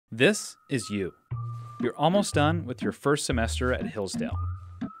This is you. You're almost done with your first semester at Hillsdale.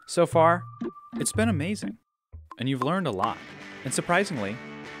 So far, it's been amazing. And you've learned a lot. And surprisingly,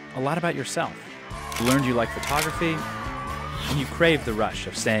 a lot about yourself. You learned you like photography, and you craved the rush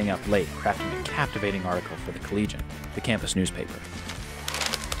of staying up late crafting a captivating article for the Collegian, the campus newspaper.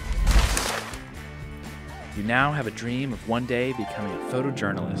 You now have a dream of one day becoming a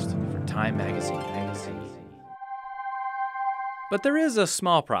photojournalist for Time magazine. But there is a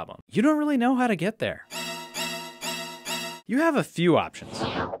small problem. You don't really know how to get there. You have a few options.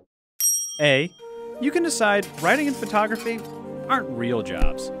 A, you can decide writing and photography aren't real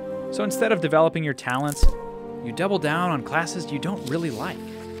jobs. So instead of developing your talents, you double down on classes you don't really like.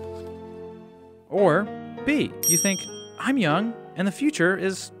 Or B, you think, I'm young and the future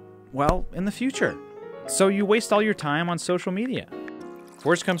is, well, in the future. So you waste all your time on social media. If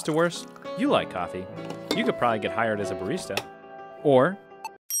worst comes to worst, you like coffee. You could probably get hired as a barista. Or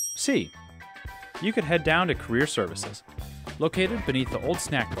C, you could head down to Career Services, located beneath the old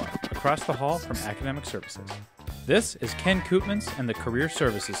snack bar across the hall from Academic Services. This is Ken Koopmans and the Career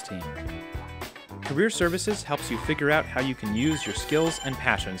Services team. Career Services helps you figure out how you can use your skills and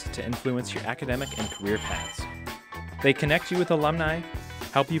passions to influence your academic and career paths. They connect you with alumni,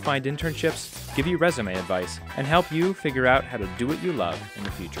 help you find internships, give you resume advice, and help you figure out how to do what you love in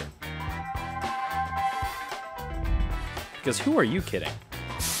the future. Because who are you kidding?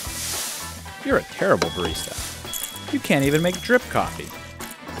 You're a terrible barista. You can't even make drip coffee.